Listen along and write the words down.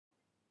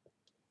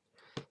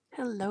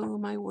Hello,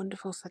 my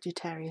wonderful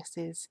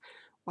Sagittariuses.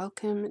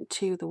 Welcome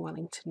to the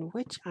Wellington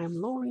Witch. I'm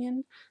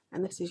Lorien,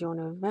 and this is your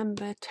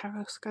November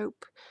tarot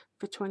scope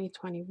for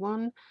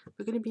 2021.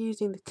 We're going to be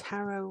using the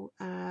tarot,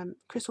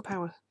 Crystal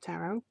Power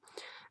Tarot,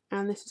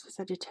 and this is for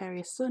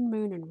Sagittarius Sun,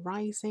 Moon, and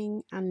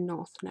Rising, and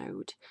North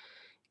Node.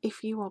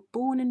 If you are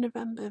born in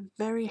November,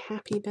 very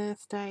happy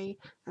birthday.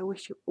 I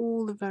wish you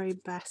all the very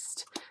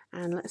best,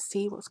 and let's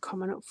see what's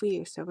coming up for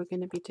you. So we're going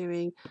to be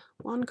doing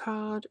one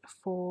card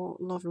for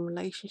love and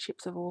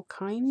relationships of all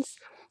kinds.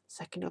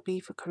 Second will be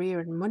for career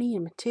and money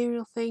and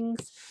material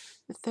things.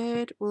 The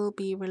third will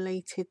be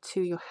related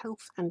to your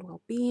health and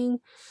well-being,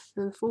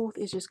 and the fourth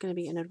is just going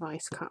to be an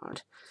advice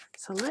card.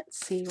 So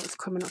let's see what's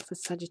coming up for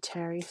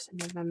Sagittarius in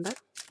November.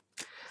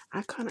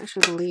 I can't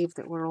actually believe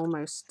that we're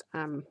almost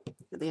at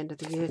the end of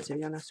the year, to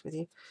be honest with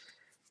you.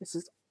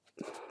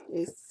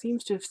 It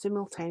seems to have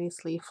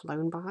simultaneously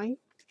flown by,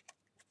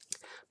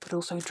 but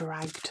also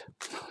dragged,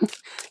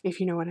 if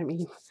you know what I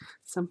mean.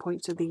 Some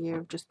points of the year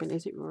have just been,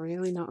 is it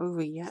really not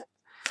over yet?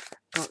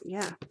 But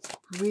yeah,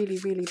 really,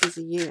 really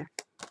busy year.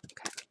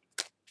 Okay,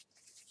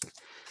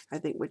 I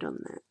think we're done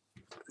there.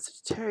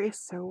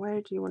 Sagittarius, so where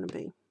do you want to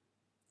be?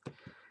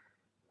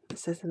 It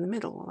says in the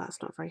middle. Well,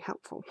 that's not very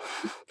helpful.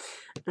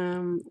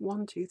 1,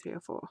 2, 3, or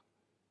 4.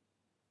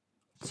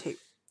 2.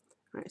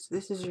 Right, so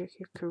this is your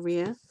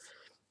career.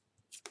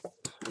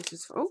 This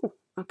is, oh,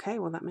 okay,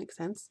 well that makes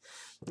sense.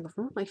 Love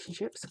and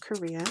relationships,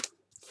 career.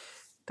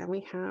 Then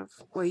we have,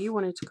 well, you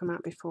wanted to come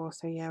out before,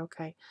 so yeah,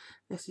 okay.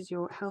 This is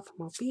your health and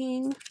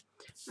well-being,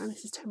 and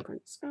this is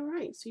temperance. All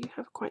right, so you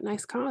have quite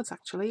nice cards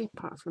actually,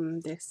 apart from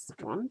this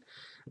one.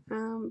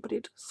 But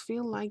it does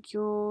feel like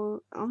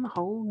you're, on the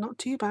whole, not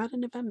too bad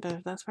in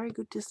November. That's very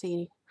good to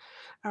see.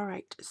 All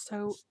right,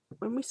 so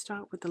when we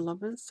start with the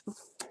lovers,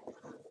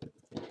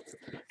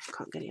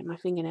 can't get it in my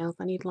fingernails.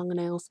 I need longer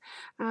nails.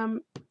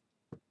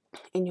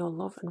 In your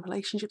love and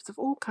relationships of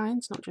all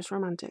kinds, not just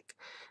romantic.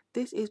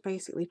 This is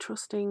basically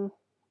trusting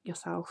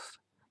yourself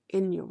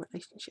in your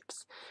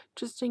relationships,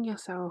 trusting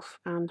yourself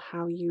and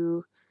how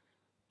you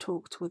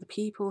talk to other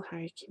people, how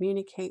you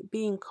communicate,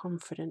 being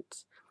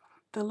confident.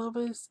 The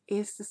lovers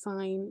is the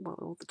sign,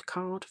 well, the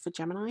card for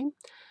Gemini,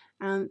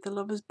 and the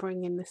lovers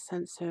bring in this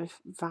sense of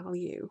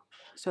value.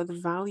 So the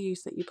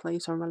values that you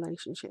place on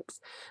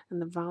relationships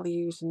and the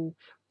values and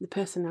the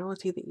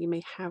personality that you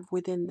may have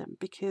within them,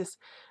 because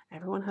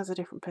everyone has a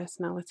different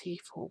personality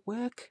for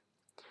work,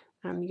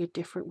 and you're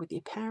different with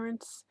your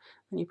parents,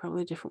 and you're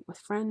probably different with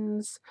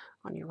friends,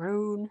 on your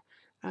own.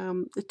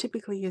 There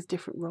typically is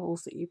different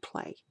roles that you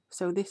play.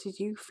 So this is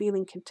you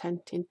feeling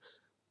content in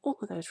all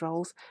of those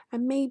roles,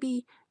 and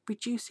maybe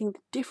reducing the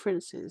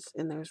differences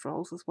in those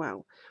roles as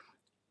well.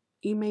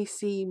 You may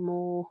see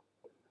more,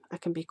 I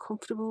can be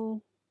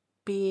comfortable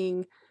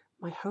being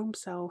my home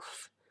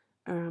self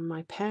around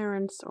my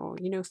parents, or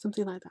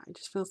something like that. It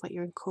just feels like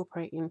you're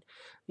incorporating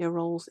your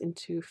roles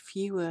into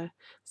fewer,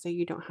 so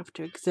you don't have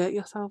to exert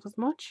yourself as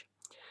much.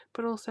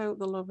 But also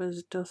the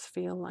lovers does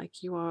feel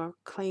like you are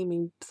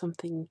claiming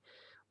something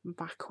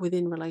back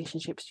within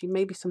relationships. You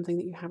may be something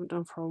that you haven't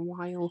done for a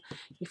while.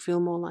 You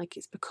feel more like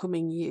it's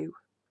becoming you,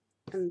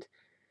 and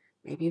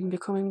maybe even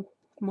becoming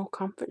more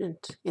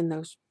confident in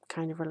those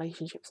kind of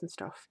relationships and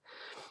stuff.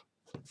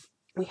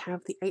 We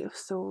have the 8 of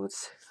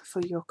Swords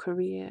for your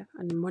career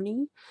and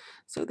money.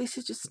 So this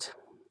is just,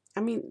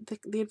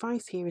 the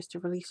advice here is to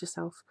release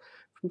yourself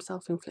from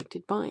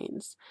self-inflicted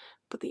binds,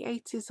 but the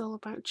 8 is all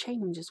about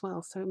change as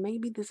well. So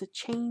maybe there's a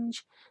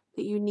change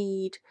that you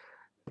need,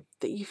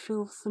 that you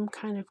feel some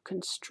kind of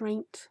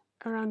constraint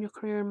around your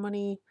career and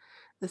money.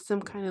 There's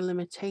some kind of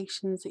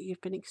limitations that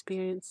you've been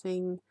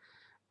experiencing.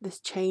 This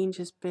change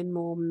has been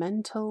more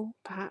mental,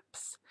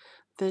 perhaps,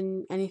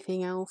 than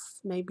anything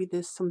else. Maybe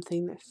there's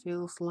something that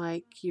feels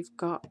like you've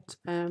got,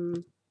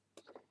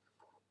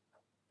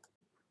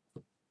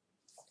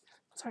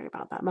 sorry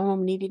about that, my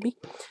mum needed me.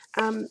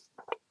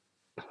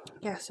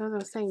 Yeah, so as I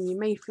was saying, you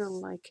may feel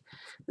like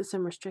there's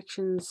some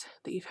restrictions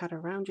that you've had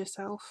around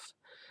yourself,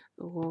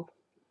 or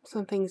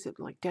some things that,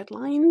 like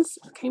deadlines,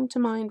 came to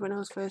mind when I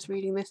was first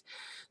reading this.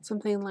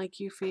 Something like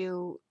you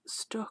feel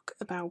stuck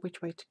about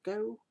which way to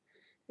go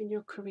in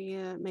your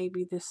career.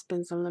 Maybe there's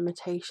been some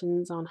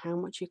limitations on how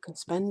much you can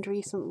spend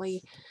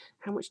recently,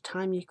 how much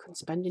time you can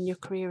spend in your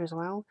career as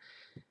well.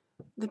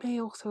 There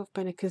may also have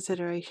been a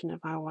consideration of,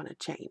 I want to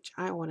change,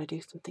 I want to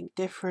do something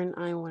different,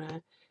 I want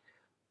to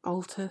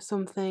alter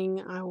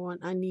something,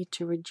 I need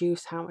to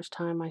reduce how much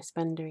time I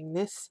spend doing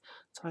this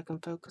so I can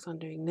focus on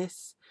doing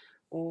this,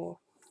 or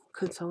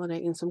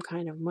consolidating some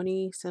kind of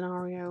money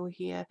scenario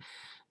here.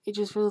 It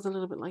just feels a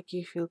little bit like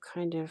you feel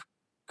kind of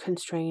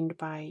constrained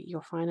by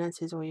your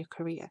finances or your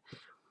career.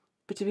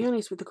 But to be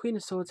honest, with the Queen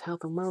of Swords,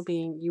 health and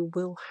well-being, you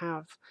will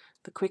have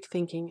the quick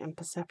thinking and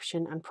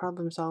perception and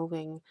problem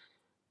solving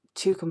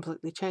to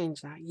completely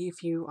change that.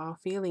 If you are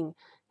feeling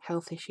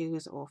health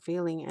issues or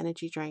feeling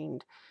energy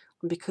drained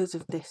because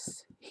of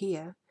this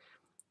here,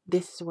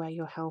 this is where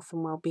your health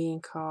and well-being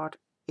card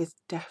is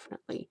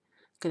definitely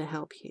going to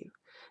help you.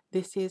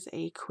 This is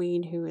a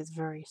queen who is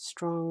very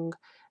strong,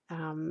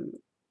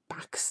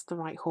 backs the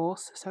right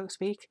horse, so to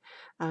speak.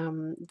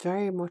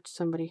 Very much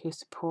somebody who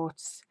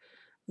supports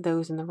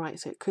those in the right.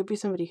 So it could be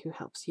somebody who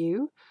helps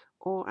you,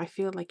 or I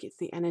feel like it's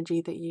the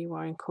energy that you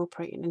are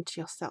incorporating into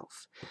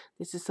yourself.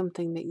 This is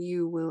something that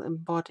you will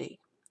embody.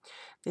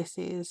 This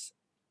is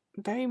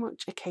very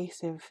much a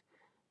case of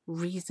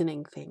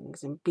reasoning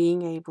things and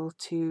being able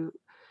to,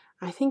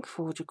 I think,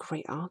 forge a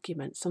great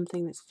argument,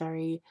 something that's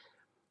very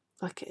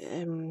like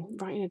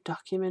writing a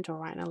document or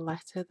writing a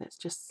letter that's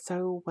just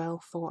so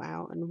well thought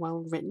out and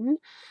well written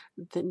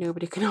that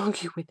nobody can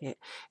argue with it.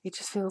 It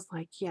just feels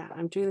like, yeah,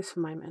 I'm doing this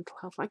for my mental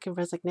health, like a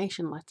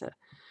resignation letter,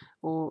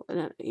 or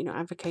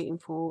advocating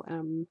for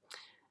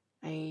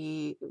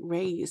a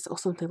raise or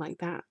something like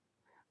that,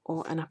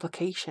 or an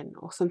application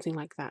or something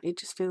like that. It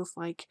just feels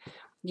like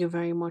you're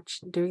very much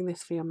doing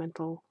this for your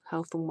mental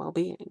health and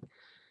well-being.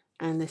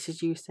 And this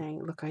is you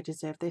saying, look, I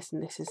deserve this,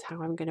 and this is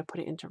how I'm going to put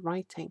it into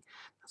writing.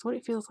 That's what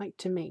it feels like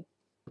to me.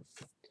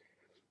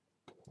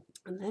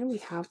 And then we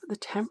have the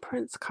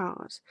Temperance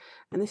card,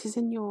 and this is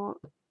in your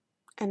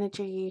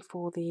energy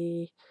for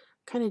the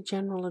kind of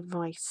general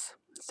advice.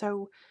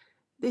 So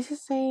this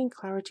is saying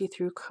clarity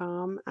through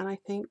calm, and I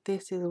think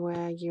this is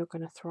where you're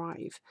going to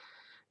thrive.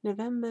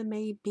 November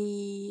may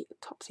be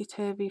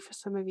topsy-turvy for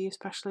some of you,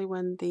 especially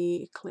when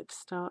the eclipse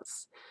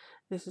starts.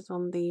 This is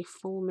on the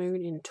full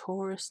moon in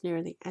Taurus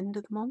near the end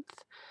of the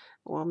month,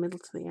 or middle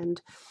to the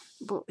end.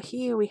 But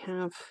here we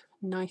have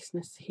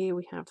niceness, here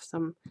we have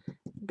some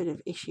bit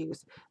of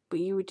issues, but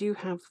you do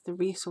have the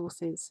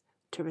resources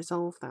to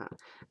resolve that.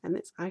 And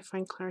it's, I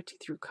find clarity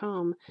through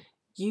calm.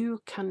 You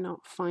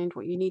cannot find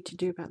what you need to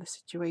do about the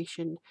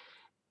situation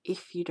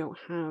if you don't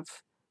have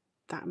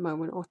that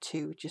moment or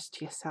two just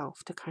to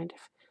yourself to kind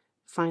of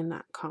find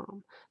that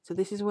calm. So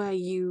this is where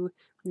you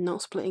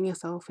not splitting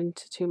yourself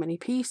into too many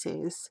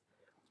pieces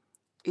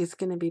is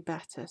going to be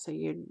better. So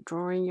you're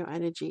drawing your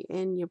energy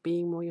in, you're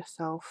being more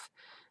yourself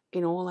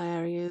in all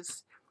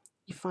areas.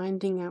 You're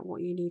finding out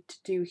what you need to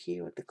do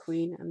here with the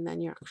Queen, and then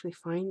you're actually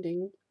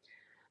finding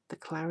the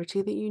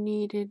clarity that you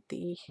needed,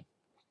 the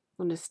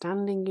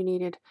understanding you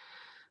needed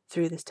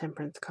through this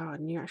Temperance card,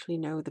 and you actually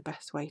know the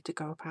best way to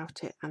go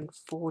about it and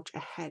forge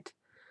ahead.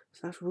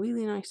 So that's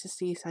really nice to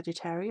see,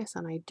 Sagittarius,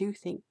 and I do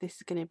think this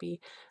is going to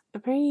be a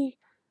very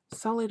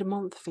solid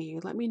month for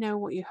you. Let me know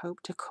what you hope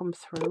to come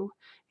through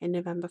in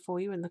November for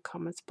you in the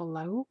comments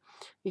below.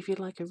 If you'd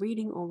like a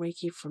reading or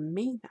Reiki from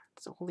me,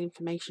 that's all the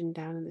information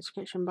down in the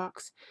description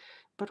box.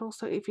 But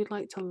also, if you'd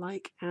like to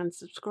like and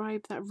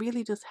subscribe, that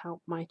really does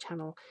help my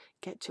channel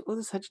get to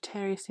other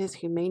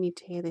Sagittariuses who may need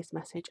to hear this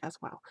message as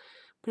well.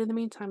 But in the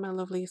meantime, my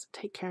lovelies,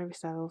 take care of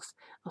yourselves.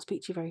 I'll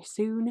speak to you very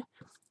soon,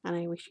 and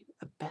I wish you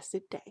a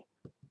blessed day.